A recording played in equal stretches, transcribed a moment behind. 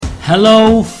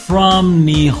Hello from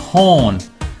Nihon.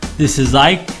 This is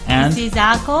Ike and This is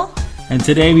Ako. and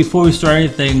today, before we start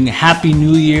anything, Happy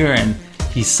New Year and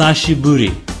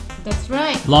Hisashiburi. That's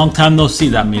right. Long time no see.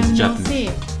 That means I'm Japanese.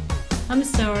 not sick. I'm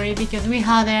sorry because we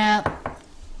had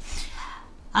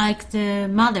the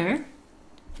mother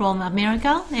from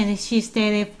America and she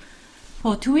stayed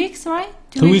for 2 weeks, right?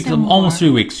 2 weeks, and more. almost 3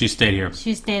 weeks. She stayed here.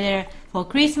 She stayed there for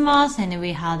Christmas and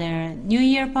we had a New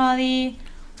Year party.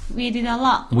 We did a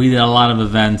lot. We did a lot of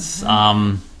events.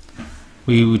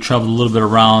 We traveled a little bit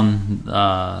around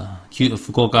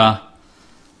Fukuoka,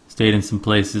 stayed in some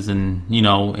places, and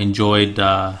enjoyed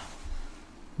the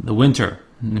winter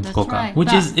in That's Fukuoka, right, which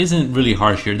but- isn't really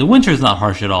harsh here. The winter is not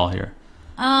harsh at all here.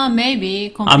 Maybe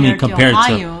Compared to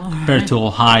Ohio. compared to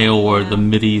Ohio or Yeah. the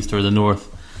Mideast or the North.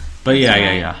 But That's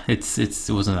yeah. right. It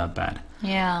wasn't that bad.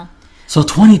 Yeah. So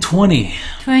 2020.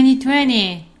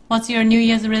 2020. What's your New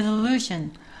Year's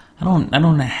resolution? I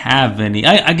don't have any.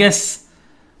 I guess.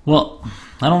 Well,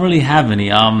 I don't really have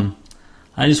any. I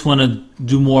just want to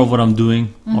do more of what I'm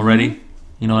doing already.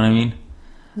 You know what I mean?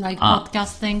 Like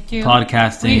podcasting too?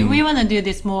 Podcasting. We want to do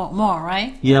this more,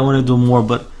 right? Yeah, I want to do more,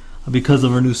 but because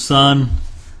of our new son,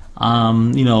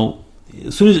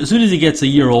 as soon as he gets a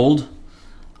year old,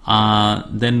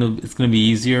 then it's going to be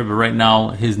easier. But right now,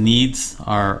 his needs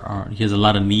are he has a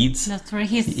lot of needs. That's right.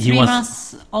 He's He 3 wants-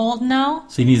 months old now.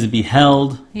 So he needs to be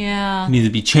held. Yeah. He needs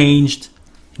to be changed.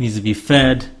 He needs to be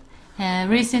fed.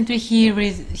 Recently,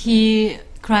 he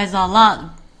cries a lot,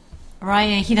 right?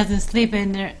 And he doesn't sleep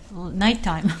in the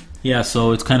nighttime. Yeah,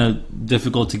 so it's kind of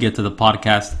difficult to get to the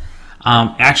podcast.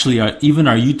 Actually, even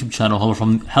our YouTube channel,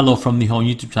 Hello from Nihon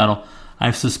YouTube channel,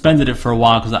 I've suspended it for a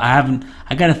while because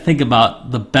I got to think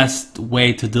about the best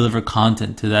way to deliver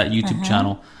content to that YouTube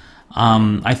channel.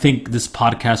 I think this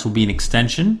podcast will be an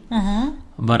extension.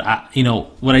 But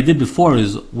what I did before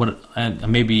is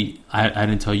maybe I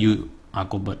didn't tell you,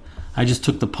 Ako, but I just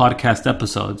took the podcast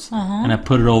episodes and I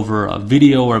put it over a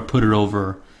video or I put it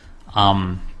over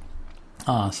some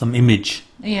image.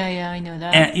 Yeah, I know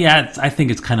that. And I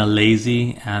think it's kind of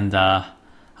lazy, and I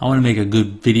want to make a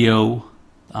good video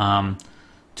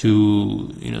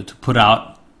to put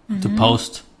out, to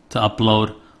post, to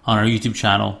upload on our YouTube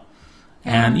channel,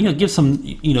 and give some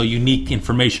unique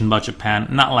information about Japan.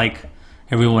 Not like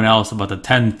everyone else about the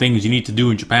 10 things you need to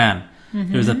do in Japan.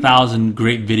 There's 1,000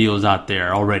 great videos out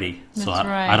there already, so That's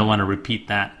right. I don't want to repeat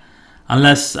that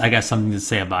unless I got something to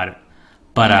say about it.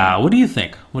 But what do you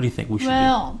think? What do you think we should do?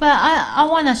 Well, but I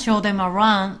want to show them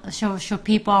around, show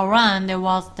people around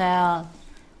was the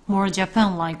more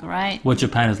Japan-like, right? What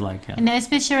Japan is like, yeah. And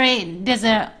especially there's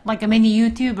many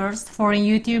YouTubers, foreign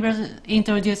YouTubers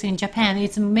introduced in Japan.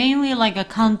 It's mainly like a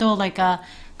Kanto, like a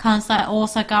Kansai,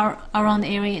 Osaka around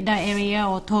that area,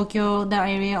 or Tokyo, that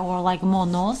area, or like more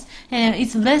north. And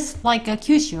it's less like a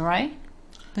Kyushu, right?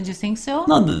 Don't you think so?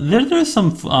 No, there's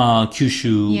some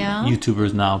Kyushu Yeah?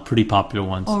 YouTubers now, pretty popular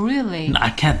ones. Oh, really? I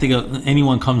can't think of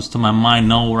anyone comes to my mind.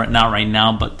 No, right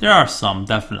now, but there are some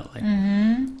definitely.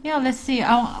 Yeah, let's see.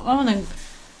 I want to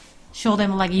show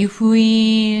them like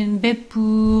Yufuin,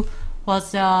 Beppu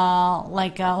was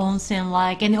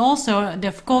onsen and also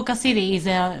the Fukuoka city is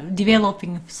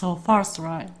developing so fast,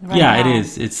 right? Yeah, now. it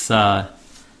is. It's a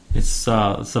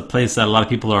place that a lot of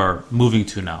people are moving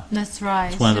to now. That's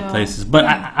right. It's one of the places. But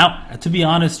I, to be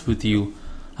honest with you,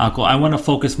 Ako, I want to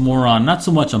focus more on not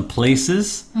so much on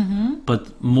places,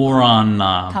 but more on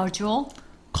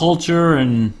culture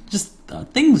and just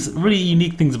things, really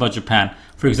unique things about Japan.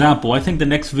 For example, I think the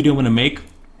next video I'm going to make,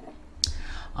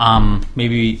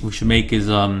 maybe we should make is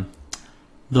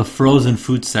the frozen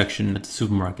food section at the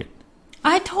supermarket.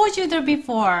 I told you there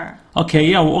before.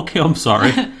 Okay, I'm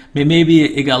sorry. Maybe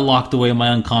it got locked away in my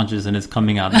unconscious and it's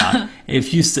coming out now.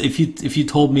 If you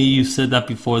told me you said that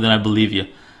before, then I believe you.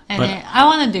 And But then I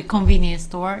wanted the convenience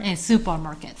store and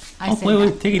supermarket.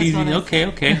 wait, take it easy.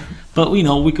 Okay. But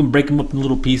we can break them up in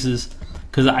little pieces.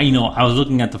 Because I was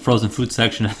looking at the frozen food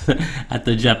section at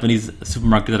the Japanese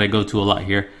supermarket that I go to a lot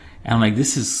here, and I'm like,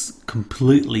 this is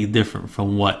completely different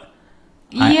from what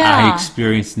I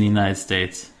experienced in the United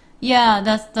States. Yeah,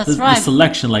 that's The right.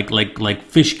 selection, like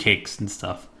fish cakes and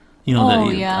stuff.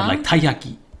 Like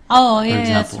taiyaki. Oh yeah,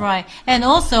 example. that's right. And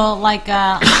also like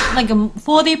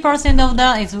 40% of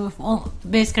that is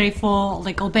basically for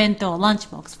like obento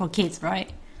lunchbox for kids,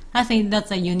 right? I think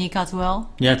that's a unique as well.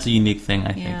 Yeah, it's a unique thing,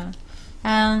 I think. Yeah.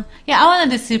 I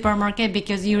wanted the supermarket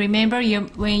because you remember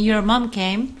when your mom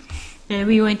came,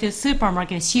 we went to the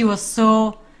supermarket. She was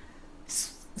so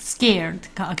scared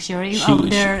actually of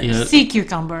their sea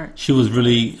cucumber. She was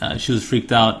really she was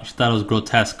freaked out. She thought it was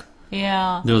grotesque.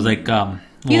 Yeah. There was like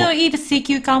You Well- don't eat sea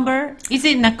cucumber? Is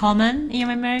it not common in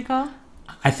America?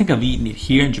 I think I've eaten it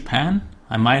here in Japan.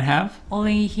 I might have.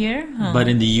 Only here? Huh. But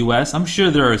in the U.S., I'm sure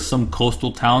there are some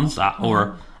coastal towns,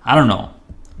 or I don't know,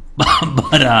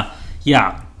 but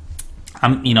yeah, I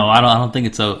don't think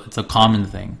it's a common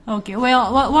thing. Okay,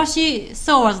 well, what she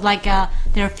saw was like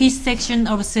their fish section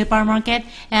of a supermarket,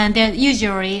 and there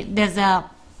usually there's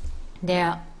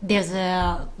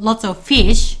lots of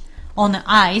fish on the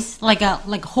ice, like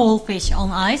whole fish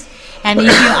on ice, and if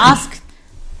you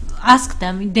ask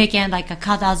them, they can like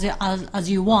cut as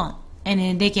you want, and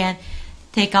then they can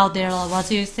take out their what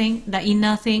do you think, the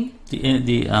inner thing.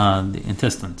 The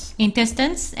intestines.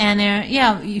 Intestines, and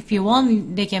if you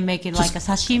want, they can make it like a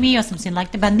sashimi or something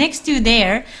like that. But next to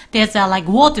there's a like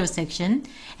water section,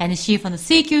 and she found the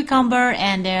sea cucumber,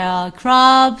 and there are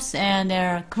crabs, and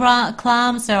there are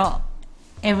clams, so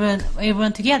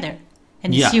everyone together,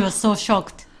 and Yeah. she was so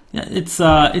shocked. Yeah, it's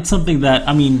something that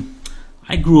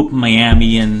I grew up in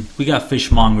Miami, and we got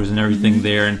fishmongers and everything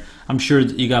there, and I'm sure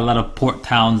you got a lot of port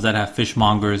towns that have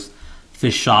fishmongers,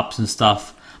 fish shops and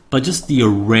stuff. But just the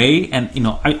array, and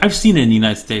I've seen it in the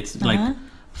United States, like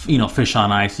fish on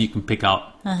ice, you can pick out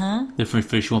different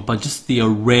fish you want. But just the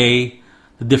array,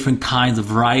 the different kinds, the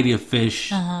variety of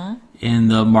fish in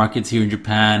the markets here in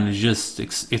Japan is just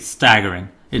it's staggering.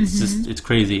 It's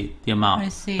crazy the amount, I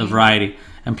see. the variety,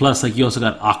 and plus like you also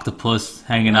got octopus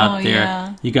hanging out there.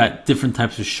 Yeah. You got different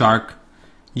types of shark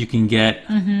you can get,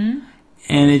 and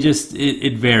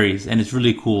it varies, and it's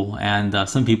really cool. And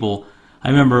some people, I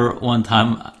remember one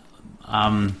time.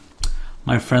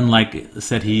 My friend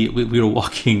said we were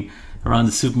walking around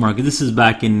the supermarket. This is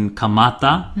back in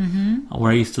Kamata,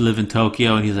 where I used to live in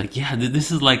Tokyo, and he's like, "Yeah,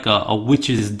 this is like a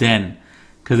witch's den,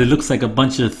 because it looks like a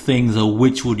bunch of things a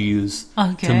witch would use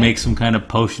to make some kind of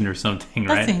potion or something."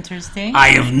 That's right? interesting.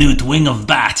 Eye of newt, wing of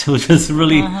bat, which is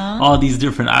really all these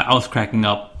different. I was cracking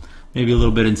up, maybe a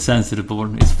little bit insensitive, but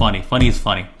it's funny. Funny is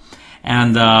funny,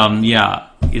 and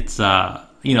it's.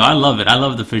 I love it. I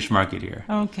love the fish market here.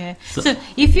 Okay. So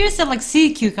if you say like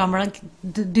sea cucumber, like,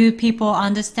 do people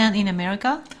understand in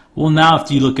America? Well, now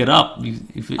if you look it up,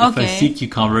 if a Okay. sea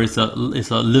cucumber is a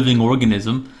living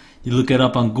organism, you look it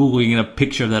up on Google, you get a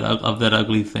picture of that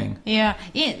ugly thing. Yeah.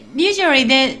 Usually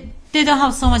they don't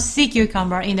have so much sea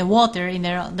cucumber in the water in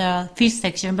the fish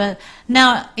section, but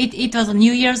now it was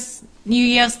New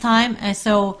Year's time, and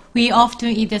so we often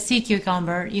eat the sea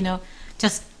cucumber.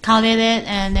 Just cut it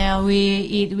and we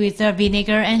eat with the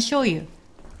vinegar and shoyu.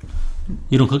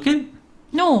 You don't cook it?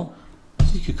 No.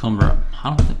 Sea cucumber.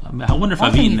 I wonder if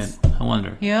I've think eaten it's- it. I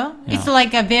wonder. Yeah. Yeah. It's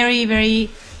like a very very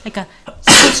like a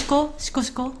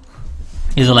shikoshiko.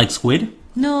 Is it like squid?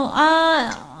 No.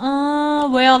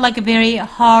 Well, like a very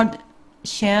hard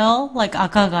shell, like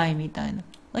akagai みたいな,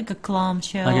 like a clam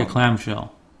shell. Like a clam shell.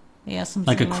 Yeah, something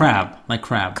Like a crab. Like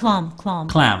crab. Clam.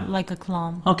 Clam. Like a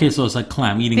clam. Okay, so it's like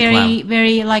clam, eating Very, clam.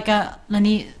 very like a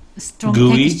strong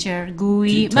Gooey? texture,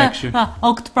 gooey. Texture. But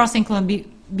octopus and clam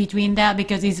between that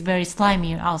because it's very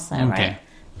slimy outside, Okay. right?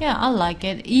 Yeah, I like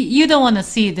it. You don't want to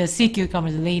see the sea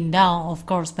cucumbers laying down, of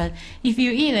course, but if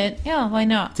you eat it, yeah, why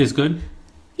not? Tastes good?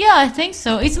 Yeah, I think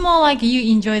so. It's more like you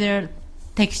enjoy their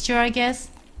texture, I guess.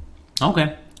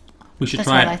 Okay. We should That's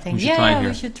try what it. I think. We should try it Yeah, here.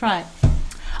 we should try.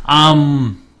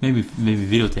 Maybe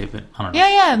videotape it. I don't know.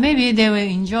 Yeah, maybe they will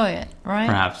enjoy it, right?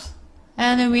 Perhaps.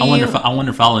 And we. I wonder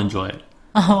if I'll enjoy it.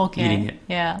 Oh, okay. Eating it.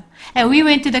 Yeah. And we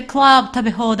went to the club,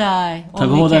 tabehodai.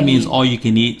 Tabehodai means all you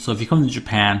can eat. So if you come to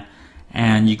Japan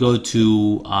and you go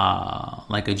to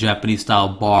like a Japanese style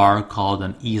bar called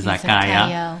an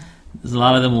izakaya, there's a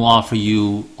lot of them will offer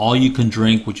you all you can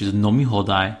drink, which is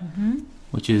nomihodai,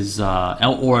 which is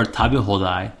or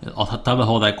tabehodai.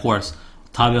 Tabehodai course.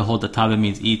 Tabe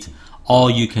means eat. All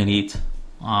you can eat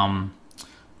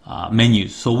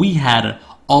menus. So we had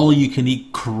all you can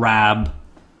eat crab.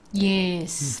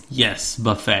 Yes. Yes,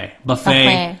 buffet.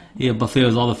 Yeah, buffet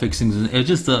with all the fixings. It was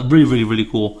just really, really, really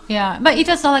cool. Yeah, but it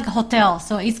was like a hotel,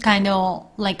 so it's kind of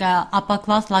like a upper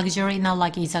class luxury, not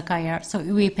like izakaya. So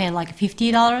we paid like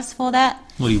 $50 for that.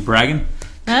 What are you bragging?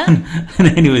 Huh?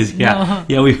 Anyways, yeah, No.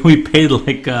 yeah, we paid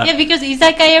like Yeah, because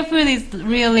izakaya food is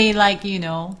really like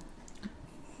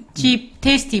cheap,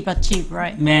 tasty but cheap,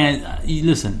 right? man.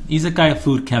 Listen, izakaya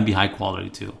food can be high quality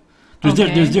too.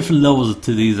 Okay. There's different levels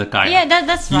to the izakaya. Yeah,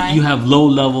 that's right. You have low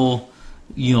level,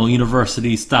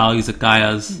 university style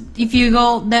izakayas. If you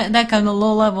go that kind of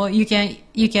low level, you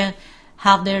can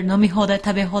have their nomihodai,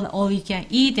 tabehodai, all you can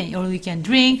eat and all you can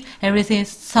drink. Everything is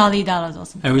 $30 or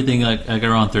something. Everything like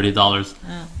around $30.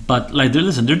 But like, there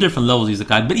are different levels of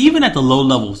izakaya. But even at the low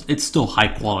levels, it's still high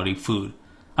quality food.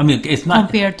 I mean, it's not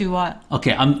Compared to what?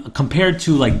 okay. I'm compared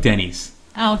to like Denny's.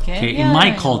 Okay. Okay, Yeah, in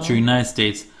my I culture, know. United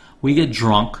States, we get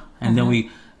drunk and then we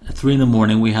at 3 in the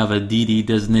morning we have a DD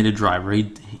designated driver.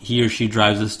 He or she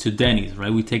drives us to Denny's,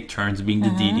 right? We take turns being the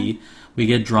DD. We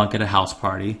get drunk at a house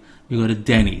party. We go to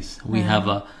Denny's. We have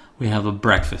a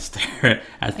breakfast there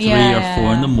at 3 or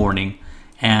 4 in the morning.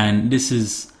 And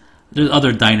there's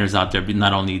other diners out there, but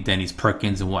not only Denny's,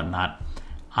 Perkins and whatnot.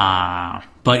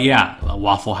 But yeah, a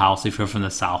Waffle House. If you're from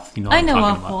the South, you know what I I'm know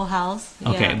talking Waffle about. House.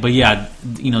 Okay, Yeah. but yeah,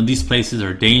 these places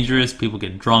are dangerous. People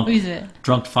get drunk, Is it?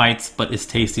 drunk fights, but it's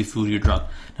tasty food. You're drunk.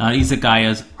 Now,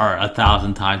 izakayas are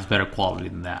 1,000 times better quality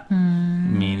than that. I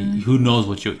mean, who knows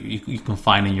what you can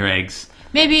find in your eggs?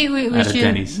 Maybe we At a should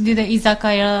Denny's. do the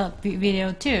izakaya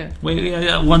video too. Wait,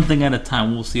 one thing at a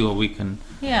time. We'll see what we can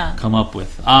Yeah. come up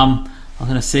with. I was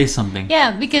gonna say something.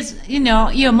 Yeah, because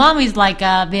your mom is like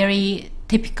a very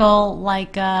typical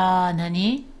like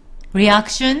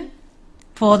reaction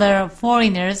for the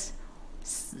foreigners,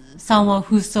 someone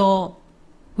who saw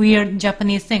weird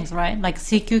Japanese things, right? Like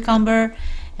sea cucumber,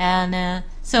 and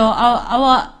so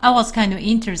I was kind of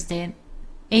interested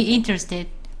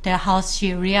the how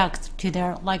she reacts to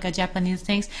their like Japanese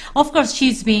things. Of course,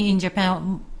 she's been in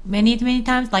Japan many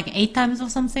times, like 8 times or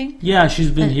something. Yeah,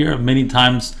 she's been here many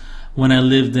times. When I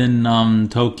lived in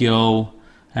Tokyo,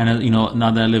 and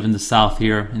now that I live in the south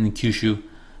here in Kyushu,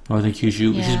 northern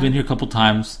Kyushu, Yeah. she's been here a couple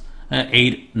times,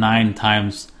 8, 9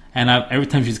 times. And every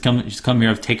time she's come here,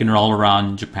 I've taken her all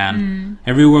around Japan,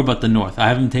 everywhere but the north. I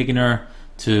haven't taken her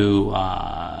to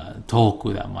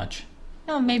Tohoku that much.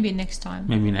 Oh, maybe next time.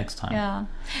 Maybe next time.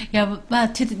 Yeah,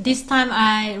 but this time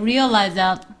I realized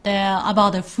that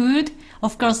about the food.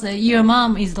 Of course, your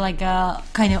mom is like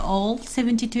kind of old,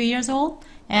 72 years old,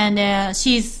 and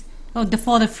she's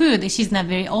for the food, she's not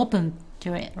very open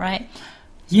to it, right?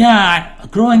 Yeah,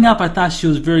 growing up, I thought she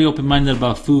was very open-minded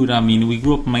about food. I mean, I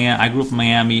grew up in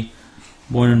Miami,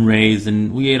 born and raised,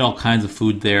 and we ate all kinds of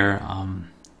food there.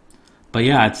 But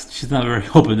yeah, she's not very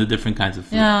open to different kinds of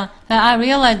food. Yeah, but I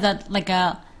realized that like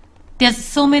there's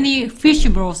so many fish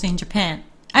broths in Japan.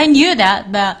 I knew that,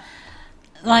 but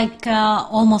like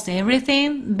almost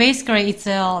everything, basically it's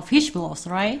fish broth,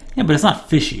 right? Yeah, but it's not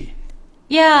fishy.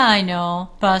 Yeah, I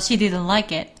know, but she didn't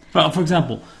like it. For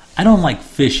example, I don't like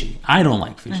fishy. I don't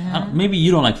like fishy. Maybe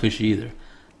you don't like fishy either.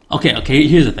 Okay.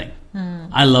 Here's the thing.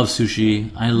 I love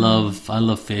sushi. I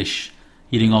love fish.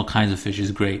 Eating all kinds of fish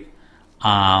is great.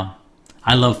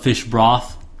 I love fish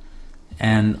broth,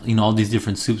 and all these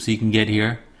different soups that you can get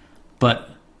here. But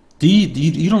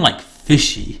you don't like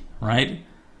fishy, right?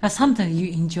 But sometimes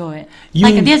you enjoy it. You-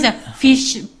 Like there's a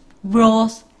fish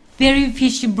broth, very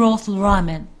fish broth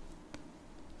ramen.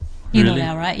 You know Really?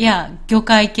 that, right? Yeah, 魚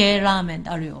介系ラーメン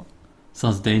あるよ。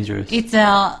 Sounds dangerous. It's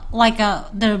like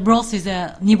the broth is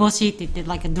niboshi って言って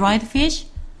like a dried fish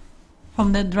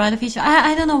from the dried fish.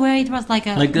 I don't know where it was like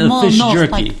a fish no,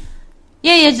 jerky. like-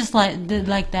 yeah, just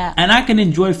like that. And I can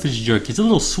enjoy fish jerky. It's a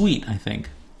little sweet, I think.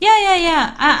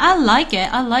 Yeah. I like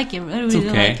it. I really It's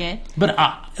okay. like it. But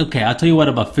okay, I'll tell you what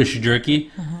about fish jerky.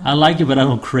 I like it, but I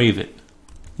don't crave it.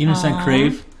 You understand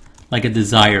crave? Like I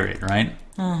desire it, right?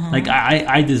 Like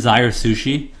I desire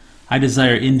sushi. I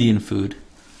desire Indian food.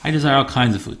 I desire all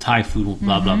kinds of food, Thai food,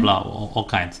 blah blah blah, all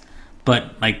kinds.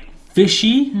 But like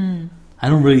fishy, I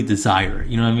don't really desire it.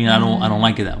 You know what I mean? I don't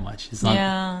like it that much. It's not.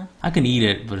 Yeah. I can eat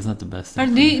it, but it's not the best thing.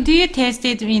 But do you taste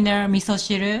it in the miso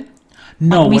shiru?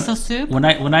 No, Like miso soup? When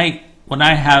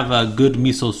I have a good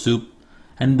miso soup,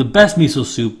 and the best miso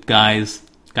soup, guys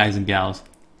and gals,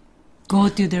 Go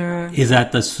to the is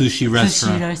at the sushi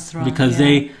restaurant, restaurant, because yeah.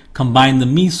 they combine the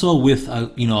miso with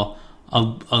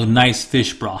a nice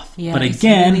fish broth. yeah, But it's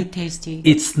again, really tasty.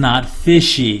 it's not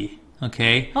fishy.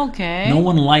 Okay. Okay. No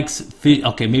one likes fish.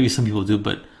 Okay, maybe some people do,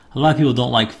 but a lot of people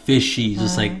don't like fishy.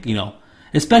 Just like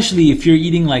especially if you're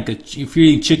eating if you're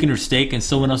eating chicken or steak, and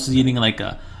someone else is eating like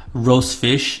a roast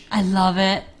fish. I love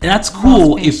it. That's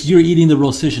cool Roast fish. if you're eating the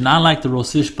roast fish, and I like the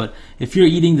roast fish. But if you're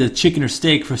eating the chicken or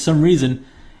steak, for some reason,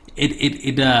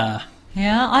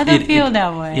 Yeah, I don't feel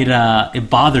that way. It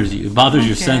bothers you. It bothers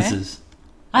your Okay. senses.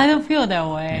 I don't feel that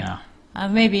way. Yeah.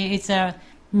 Maybe it's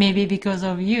maybe because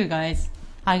of you guys.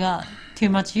 I got too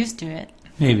much used to it.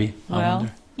 Maybe. I Well,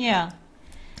 wonder. yeah.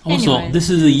 Also, anyways. this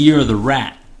is the year of the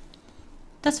rat.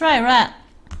 That's right, rat.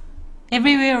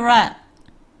 Everywhere rat.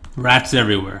 Rats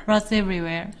everywhere. Rats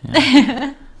everywhere.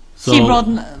 So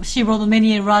She brought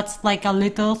many rats like a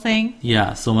little thing.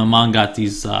 yeah. So my mom got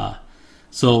these.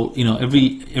 So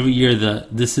every year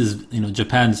this is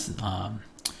Japan's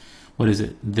what is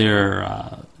it? Their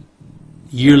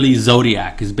yearly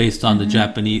zodiac is based on the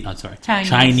Japanese.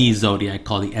 Chinese zodiac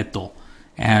called the Eto,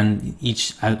 and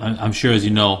I'm sure as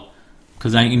you know,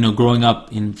 because growing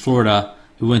up in Florida,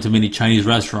 we went to many Chinese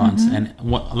restaurants, and a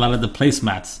lot of the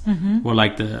placemats were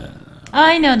like the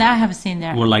I know that. I have seen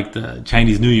that. were like the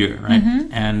Chinese New Year, right?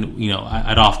 And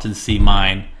I'd often see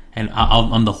mine, and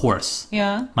I'm the horse.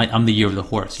 Yeah. I'm the year of the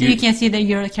horse. So you can see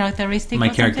your characteristic. My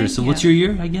or character. something? So what's your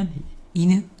year again?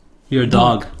 Inu. You're a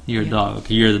dog. You're a dog.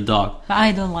 Okay, you're the dog. But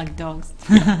I don't like dogs.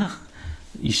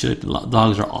 You should.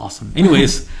 Dogs are awesome.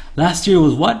 Anyways, last year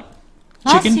was what?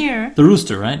 Last Chicken? year? The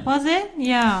rooster, right? Was it?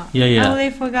 Yeah. Yeah. I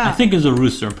really forgot. I think it was a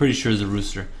rooster. I'm pretty sure it's a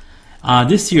rooster.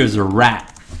 This year is a rat.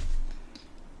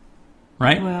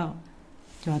 Right? Well,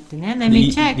 ちょっと待ってね. Let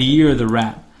me check. The year of the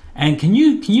rat. And can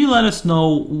you let us know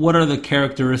what are the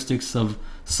characteristics of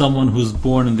someone who's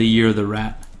born in the year of the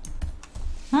rat?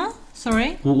 Huh?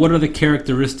 Sorry? Well, what are the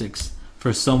characteristics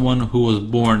for someone who was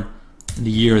born in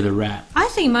the year of the rat? I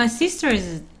think my sister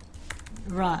is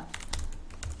rat.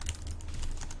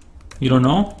 You don't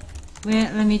know?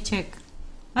 Well, let me check.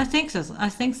 I think so.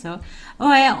 Oh,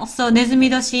 well, so ネズミ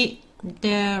年,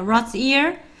 the rat's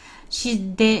ear,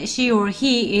 she or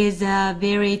he is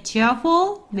very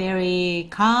cheerful, very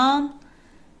calm,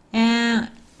 and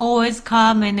always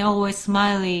calm and always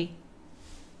smiley.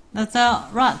 That's a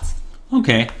rat.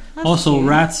 Okay. That's also, cute.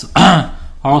 rats are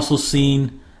also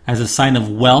seen as a sign of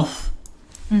wealth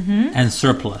and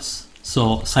surplus.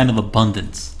 So, sign of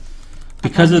abundance.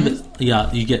 Because of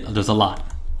there's a lot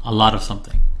of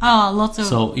something. Oh, lots of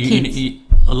So kids.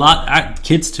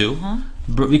 kids too.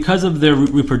 But because of their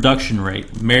reproduction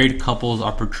rate, married couples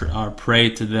are prey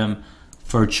to them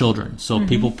for children. So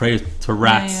people pray to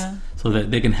rats so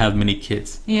that they can have many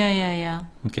kids. Yeah.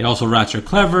 Okay. Also, rats are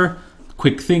clever,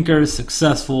 quick thinkers,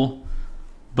 successful,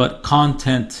 but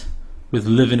content with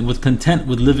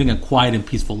living a quiet and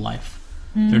peaceful life.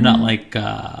 They're not like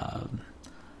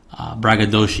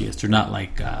braggadocious. They're not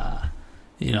like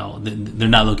they're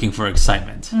not looking for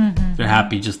excitement. They're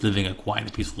happy just living a quiet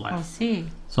and peaceful life. I see.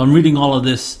 So I'm reading all of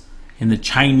this in the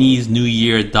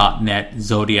ChineseNewYear.net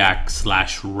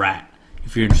zodiac/rat.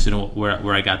 If you're interested in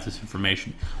where I got this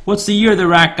information. What's the year of the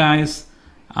rat, guys?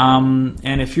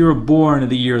 And if you were born in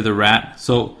the year of the rat,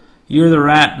 so year of the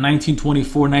rat,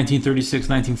 1924, 1936,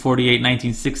 1948,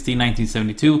 1960,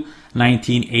 1972,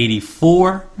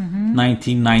 1984,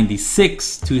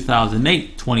 1996,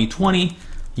 2008, 2020,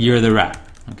 year of the rat.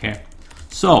 Okay.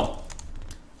 So,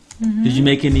 did you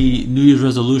make any New Year's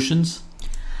resolutions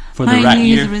for the My rat New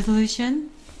year? Year's resolution,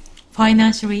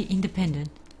 financially independent.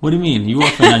 What do you mean? You are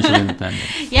financially independent.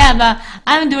 Yeah, but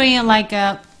I'm doing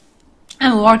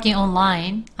I'm working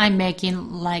online. I'm making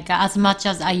as much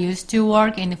as I used to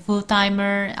work in full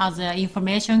timer as an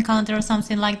information counter or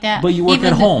something like that. But you work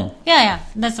at home. Yeah,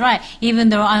 that's right. Even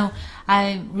though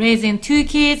I'm raising 2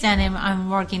 kids and I'm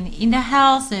working in the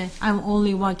house, I'm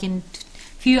only working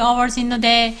few hours in a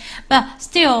day. But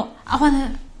still, I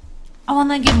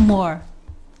wanna get more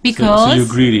because So you're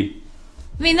greedy.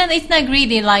 I mean, it's not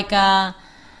greedy. I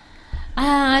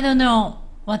don't know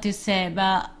what to say,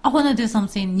 but I want to do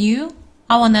something new.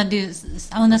 I want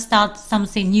to start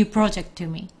something new project to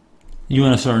me. You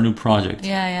want to start a new project.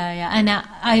 Yeah. And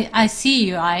I see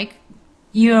you, Ike.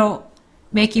 You're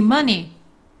making money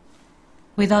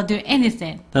without doing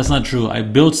anything. That's not true. I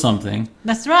built something,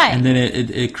 That's right. and then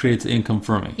it creates income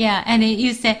for me. Yeah, and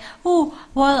you say, oh,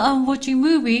 while I'm watching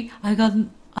movie, I'm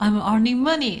earning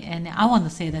money, and I want to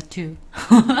say that too.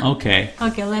 Okay.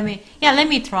 Okay, let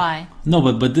me try. No,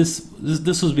 but this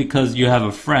was because you have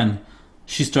a friend.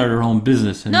 She started her own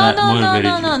business, and that motivated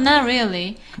you. No, not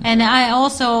really. And I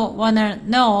also want to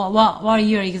know what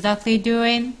you're exactly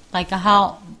doing,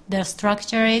 how the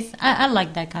structure is. I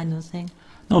like that kind of thing.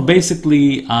 No,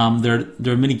 basically, there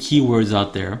are many keywords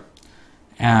out there.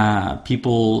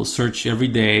 People search every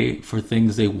day for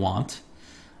things they want,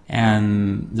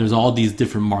 and there's all these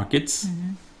different markets.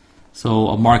 So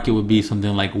a market would be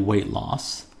something like weight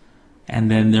loss,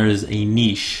 and then there's a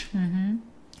niche.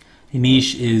 A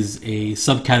niche is a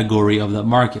subcategory of that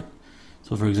market.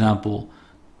 So, for example,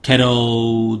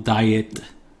 keto diet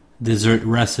dessert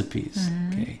recipes.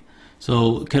 Okay,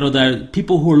 so keto diet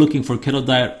people who are looking for keto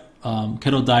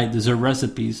diet dessert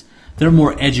recipes, they're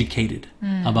more educated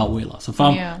about weight loss.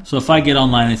 So if I get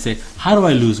online and say, how do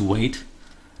I lose weight?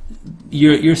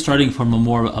 You're starting from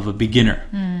more of a beginner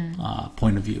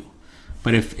point of view.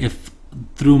 But if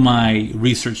through my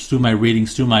research, through my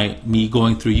readings, through me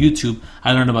going through YouTube,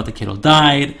 I learned about the keto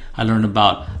diet. I learned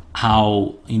about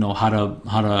how to I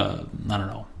don't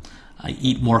know,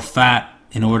 eat more fat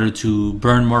in order to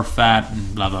burn more fat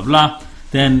and blah blah blah.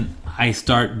 Then I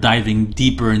start diving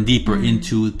deeper and deeper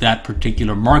into that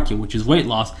particular market, which is weight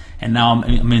loss, and now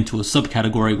I'm into a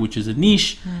subcategory, which is a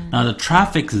niche. Now the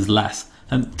traffic is less.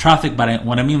 And traffic, but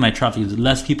what I mean by traffic is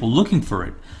less people looking for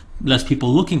it. less people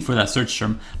looking for that search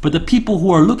term. But the people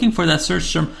who are looking for that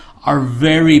search term are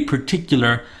very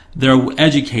particular. They're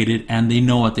educated and they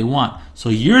know what they want. So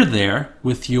you're there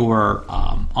with your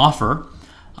offer.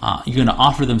 You're going to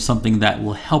offer them something that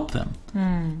will help them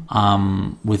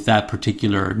with that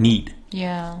particular need.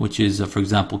 Yeah. Which is, for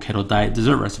example, keto diet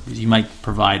dessert recipes. You might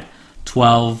provide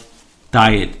 12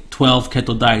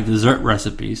 keto diet dessert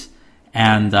recipes,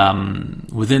 and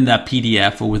within that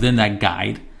PDF or within that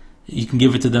guide, you can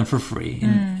give it to them for free.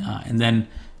 And then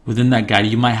within that guide,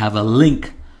 you might have a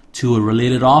link to a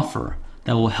related offer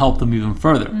that will help them even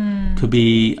further. Could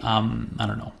be, I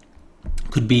don't know,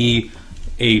 could be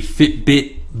a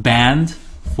Fitbit band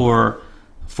for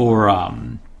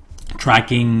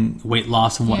tracking weight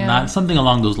loss and whatnot, something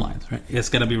along those lines, right? It's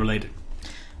got to be related.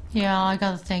 Yeah, I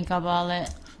got to think about it.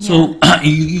 So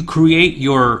you create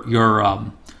your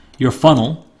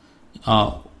funnel,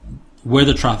 where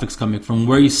the traffic's coming from,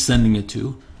 where you're sending it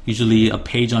to, usually a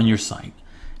page on your site,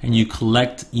 and you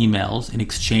collect emails in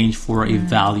exchange for a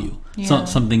value,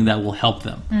 something that will help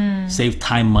them save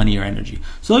time, money, or energy.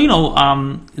 So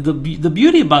the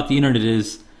beauty about the internet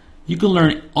is you can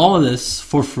learn all of this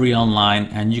for free online,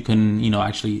 and you can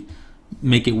actually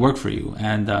make it work for you.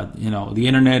 And the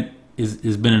internet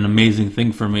has been an amazing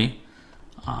thing for me.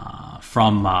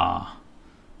 From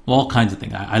all kinds of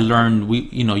things. I learned,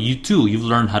 you too, you've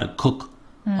learned how to cook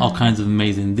all kinds of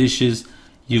amazing dishes.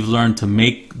 You've learned to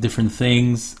make different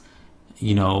things,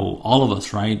 all of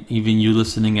us, right? Even you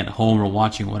listening at home or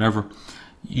watching, whatever,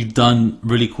 you've done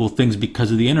really cool things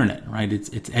because of the internet, right?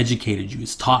 It's educated you,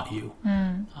 it's taught you.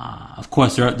 Of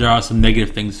course, there are some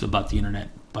negative things about the internet,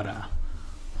 but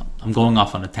I'm going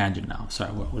off on a tangent now.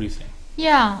 Sorry, what do you think?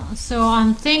 Yeah, so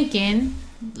I'm thinking,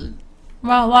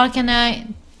 well, what can I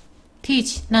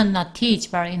teach? Not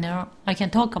teach, but I can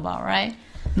talk about, right?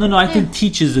 No, I think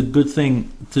teach is a good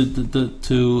thing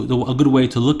a good way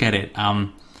to look at it.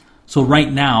 So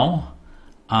right now,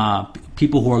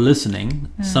 people who are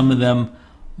listening, some of them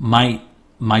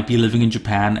might be living in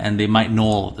Japan and they might know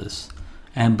all of this.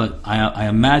 But I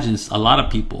imagine a lot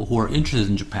of people who are interested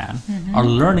in Japan are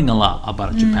learning a lot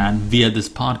about Japan via this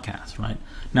podcast, right?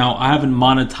 Now, I haven't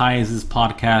monetized this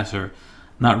podcast or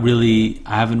not really.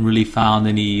 I haven't really found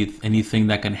anything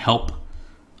that can help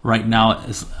right now.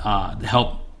 Is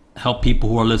help people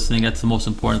who are listening. That's the most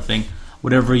important thing.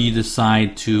 Whatever you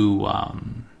decide to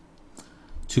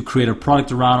create a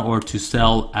product around or to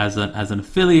sell as an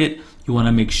affiliate, you want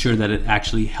to make sure that it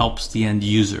actually helps the end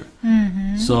user.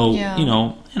 So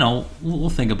we'll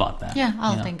think about that. Yeah,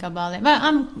 I'll think about it. But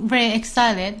I'm very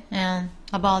excited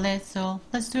about it. So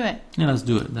let's do it. Yeah, let's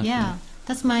do it.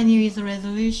 That's my New Year's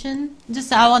resolution.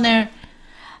 Just I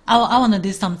wanna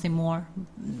do something more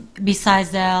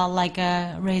besides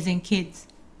raising kids.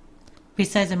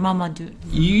 Besides the mama do.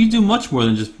 You do much more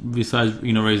than just besides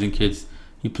raising kids.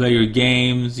 You play your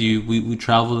games. We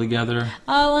travel together.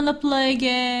 I wanna play a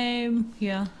game.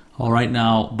 Yeah. All right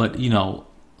now, but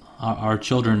our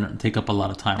children take up a lot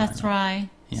of time. That's right.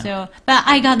 Yeah. So, but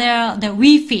I got the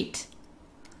Wii Fit.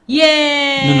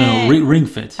 Yay! No, Ring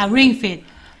Fit. A Ring Fit.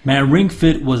 Man, Ring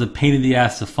Fit was a pain in the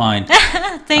ass to find.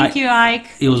 Thank you, Ike.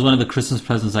 It was one of the Christmas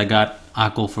presents I got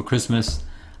Akko for Christmas.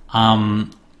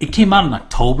 It came out in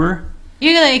October.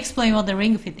 You gotta explain what the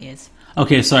Ring Fit is.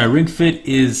 Okay, sorry. Ring Fit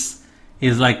is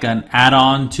like an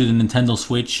add-on to the Nintendo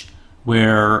Switch,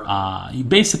 where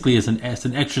basically it's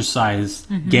an exercise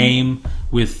game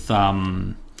with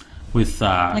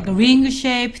like a ring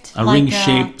shaped. Ring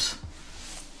shaped.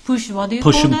 Push. What do you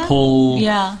push call and that? pull.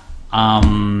 Yeah.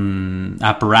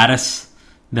 Apparatus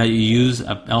that you use.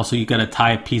 Also, you got to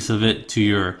tie a piece of it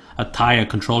to tie a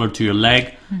controller to your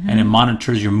leg, and it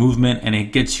monitors your movement and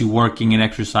it gets you working and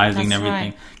exercising. That's and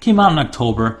everything. Right. Came out in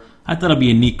October. I thought it'd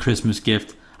be a neat Christmas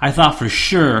gift. I thought for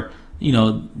sure,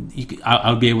 I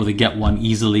would be able to get one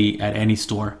easily at any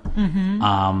store.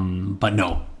 But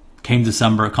no, come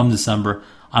December,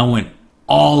 I went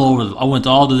all over. I went to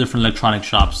all the different electronic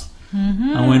shops.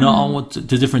 I went to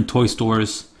different toy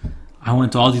stores. I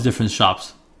went to all these different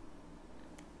shops,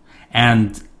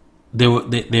 and they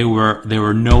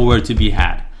were nowhere to be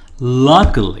had.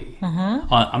 Luckily,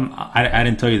 I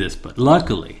didn't tell you this, but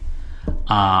luckily,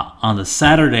 on the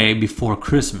Saturday before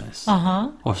Christmas,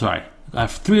 or sorry,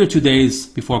 3 or 2 days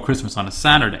before Christmas on a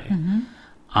Saturday, you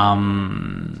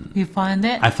find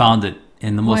it? I found it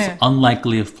in the most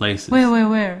unlikely of places.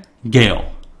 Where?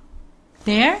 Gale.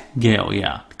 There? Gale,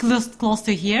 yeah. Close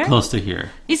to here? Close to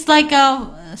here. It's like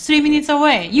 3 minutes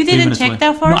away. You didn't check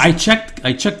that first? No, I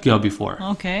checked Gale before.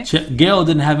 Okay. Gale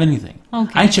didn't have anything.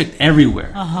 Okay. I checked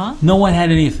everywhere. No one had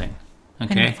anything.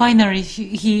 Okay. And finally,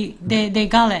 they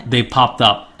got it. They popped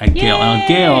up at Gale. Yay! And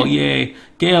Gale, yay!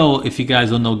 Gale, if you guys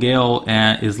don't know, Gale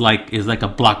is like a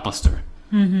Blockbuster.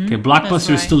 Okay,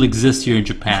 Blockbuster right. still exists here in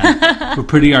Japan. We're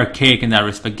pretty archaic in that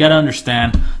respect. Gotta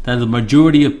understand that the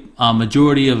majority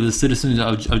of the citizens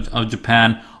of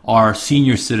Japan are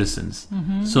senior citizens.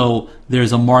 So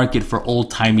there's a market for old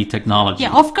timey technology.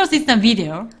 Yeah, of course, it's a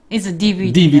video. It's a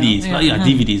DVD. DVDs, you know?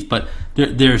 DVDs, but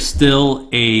there's still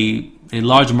a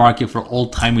large market for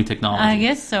old timey technology. I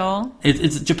guess so.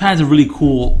 Japan's a really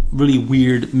cool, really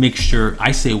weird mixture.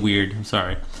 I say weird. I'm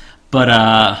sorry, but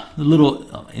a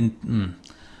little.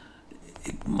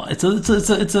 It's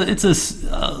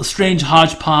a strange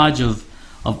hodgepodge of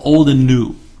old and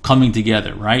new coming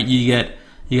together. Right? You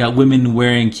got women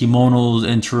wearing kimonos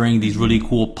entering these really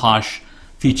cool, posh,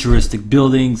 futuristic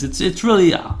buildings. It's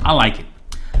really I like it.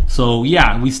 So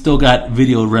yeah, we still got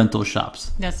video rental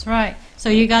shops. That's right. So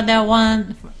you got that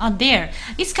one out there.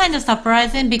 It's kind of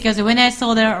surprising because when I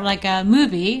saw there like a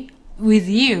movie with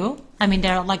you, I mean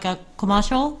there like a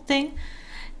commercial thing,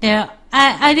 there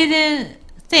I didn't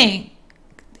think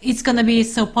it's gonna be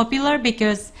so popular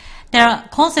because their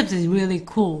concept is really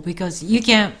cool because you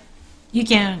can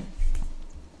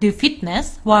do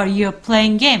fitness while you're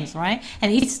playing games, right?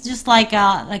 And it's just like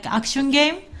action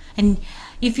game, and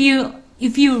if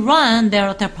you run, the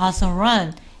other person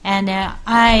run. And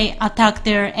I attack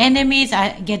their enemies.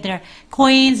 I get their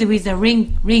coins with the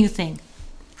ring thing,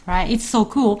 right? It's so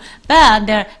cool. But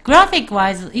the graphic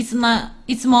wise, it's not.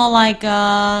 It's more like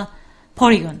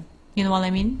polygon. You know what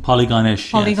I mean? Polygonish.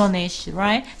 Polygonish, yes.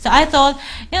 right? So I thought,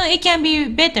 it can be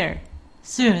better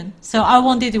soon. So I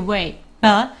wanted to wait.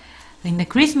 But in the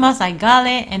Christmas, I got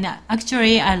it, and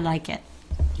actually, I like it.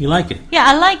 You like it? Yeah,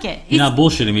 I like it. You're not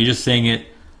bullshitting me. You're just saying it.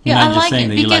 You're Yeah, not I just like saying it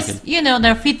that you like because it.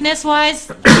 the fitness wise,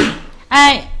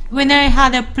 when I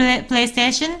had a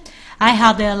PlayStation, I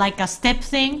had like a step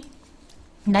thing,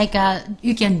 like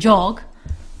you can jog.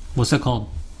 What's that called?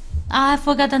 I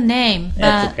forgot the name,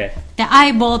 That's but okay.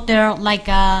 I bought their like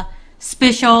a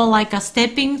special like a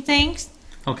stepping things.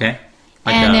 Okay.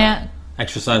 Like And, a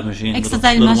exercise machine.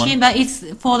 Exercise little machine, one? but it's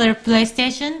for their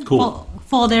PlayStation. Cool.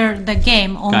 For the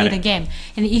game, only it. the game.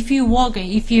 And if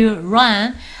you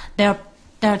run,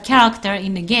 their character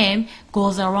in the game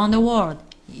goes around the world.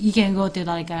 You can go to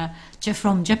like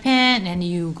from Japan, and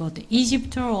you go to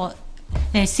Egypt, or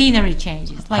the scenery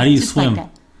changes. Like, How do you just swim? Like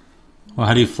that. Or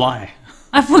how do you fly?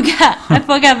 I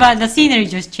forgot about the scenery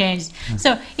just changed.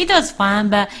 So it was fun,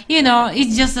 but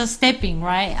it's just a stepping,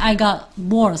 right? I got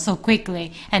bored so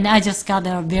quickly, and I just got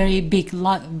a very big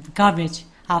garbage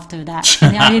after that,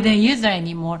 and I didn't use it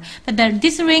anymore. But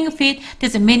this Ring Fit,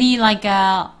 there's many like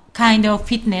kind of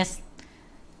fitness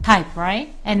type,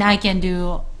 right? And I can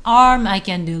do arm, I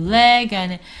can do leg,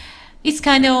 and it's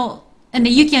kind of, and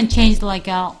you can change the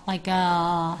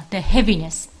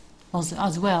heaviness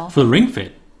as well. For the Ring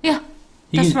Fit. Yeah.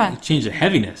 You That's can right. change the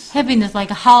heaviness. Heaviness, like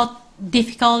how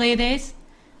difficult it is.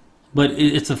 But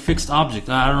it's a fixed object.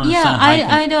 I don't understand. Yeah, how you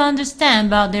I don't understand.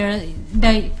 But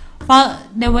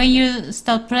when you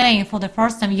start playing for the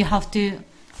first time, you have to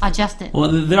adjust it.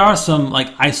 Well, there are some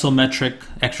like isometric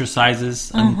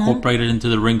exercises incorporated into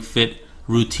the Ring Fit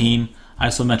routine.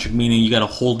 Isometric meaning you got to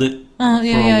hold it for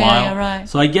a while. Yeah, right.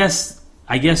 So I guess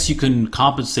you can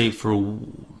compensate for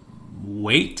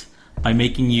weight by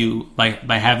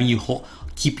having you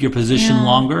keep your position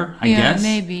longer. I guess.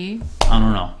 Maybe. I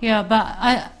don't know. Yeah,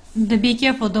 but be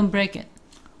careful, don't break it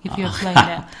if you're playing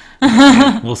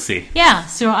that. We'll see. Yeah,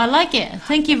 so I like it.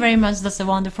 Thank you very much. That's a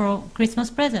wonderful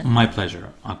Christmas present. My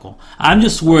pleasure, Uncle. I'm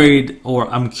just worried, or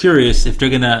I'm curious if they're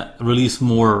gonna release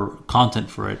more content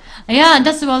for it. Yeah,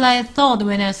 that's what I thought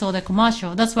when I saw the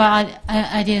commercial. That's why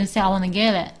I didn't say I want to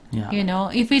get it.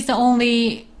 Yeah. If it's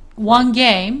only one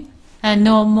game and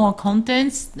no more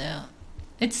contents,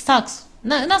 it sucks.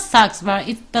 No, not sucks, but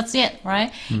that's it,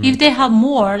 right? Mm-hmm. If they have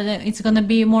more, then it's gonna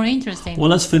be more interesting.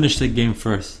 Well, let's finish the game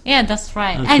first. Yeah, that's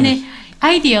right. And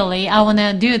ideally, I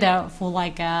wanna do that for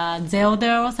like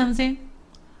Zelda or something.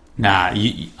 Nah,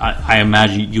 I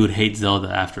imagine you would hate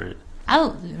Zelda after it.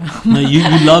 No, you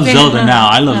love Zelda now.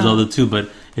 I love Zelda too, but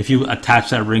if you attach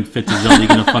that Ring Fit to Zelda, you're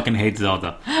gonna fucking hate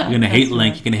Zelda. You're gonna hate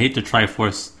Link. You're gonna hate the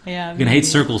Triforce. Yeah, you're gonna hate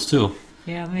circles too.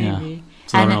 Yeah, maybe. Yeah.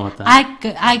 So I don't know about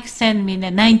that. I sent me the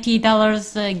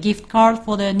 $90 gift card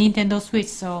for the Nintendo Switch.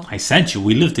 So I sent you.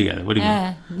 We live together. What do you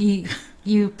mean?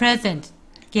 You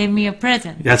gave me a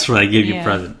present. That's right. I gave you a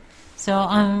present. So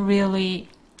I'm really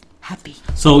happy.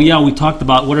 So yeah, we talked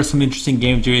about what are some interesting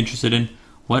games you're interested in.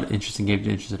 What interesting games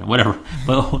you're interested in? Whatever.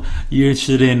 But you're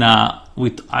interested in.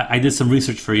 I did some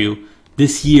research for you.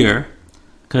 This year,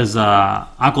 Because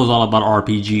Ako's all about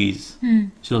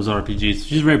RPGs. She loves RPGs.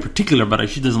 She's very particular about it.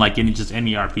 She doesn't like just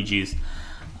any RPGs.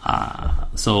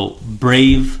 So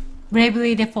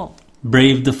Bravely Default.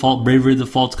 Bravery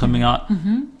Default's coming out.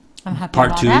 I'm happy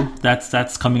Part about 2. that.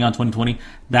 That's coming out 2020.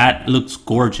 That looks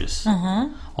gorgeous.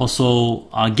 Also,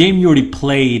 a game you already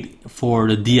played for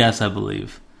the DS, I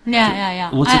believe.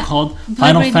 Yeah. What's it called?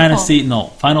 Bravely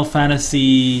Final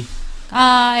Fantasy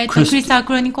Crystal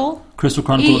Chronicle. Crystal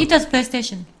Chronicle. It was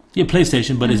PlayStation. Yeah,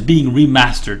 PlayStation, but it's being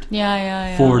remastered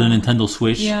Yeah. for the Nintendo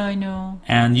Switch. Yeah, I know.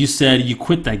 And you said you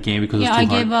quit that game because it's too I hard.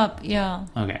 gave up. Yeah.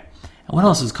 Okay. And what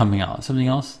else is coming out? Something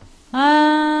else?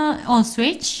 On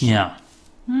Switch. Yeah.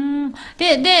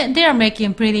 They are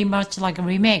making pretty much like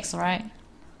remakes, right?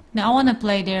 Now I want to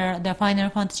play their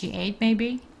Final Fantasy VIII.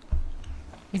 Maybe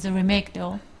it's a remake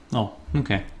though. Oh,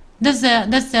 okay. That's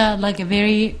the like a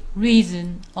very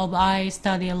reason of I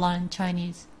study learn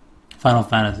Chinese. Final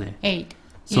Fantasy. 8.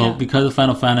 So Yeah. because of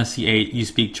Final Fantasy 8, you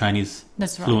speak Chinese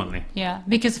That's right. fluently. Yeah,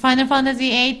 because Final Fantasy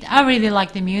VIII, I really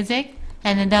like the music,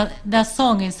 and then that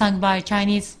song is sung by a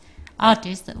Chinese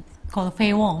artist called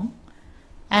Fei Wong,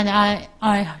 and I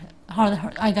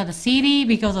got a CD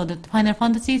because of the Final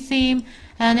Fantasy theme,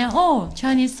 and then,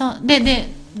 Chinese song.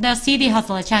 The CD has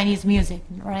like Chinese music,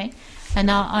 right? And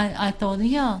now I thought,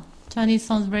 yeah, Chinese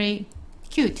sounds very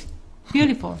cute,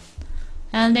 beautiful,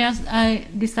 and I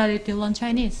decided to learn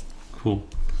Chinese. Cool.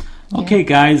 Okay,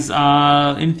 guys.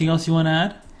 Anything else you want to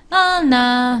add? And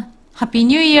Happy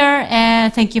New Year,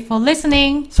 and thank you for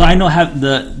listening. So I know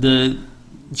the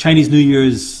Chinese New Year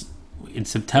is in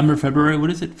September, February. What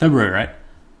is it? February, right?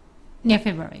 Near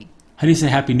February. How do you say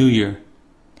Happy New Year?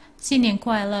 新年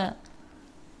快乐.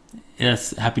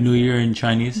 Yes, Happy New Year in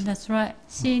Chinese. That's right.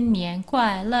 新年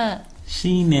快乐.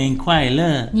新年快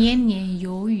乐.年年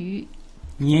有余.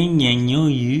 年年有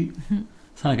余.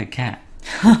 Sound like a cat.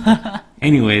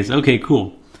 Anyways, okay,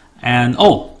 cool. And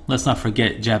let's not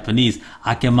forget Japanese.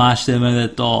 明けましておめで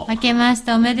とう. 明けまし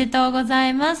ておめでとうござ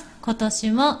います. 今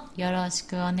年もよろし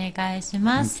くお願いし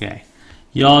ます. Okay.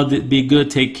 Y'all be good,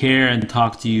 take care, and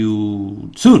talk to you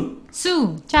soon.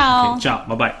 Soon. Ciao. Okay, ciao.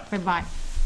 Bye-bye. Bye-bye.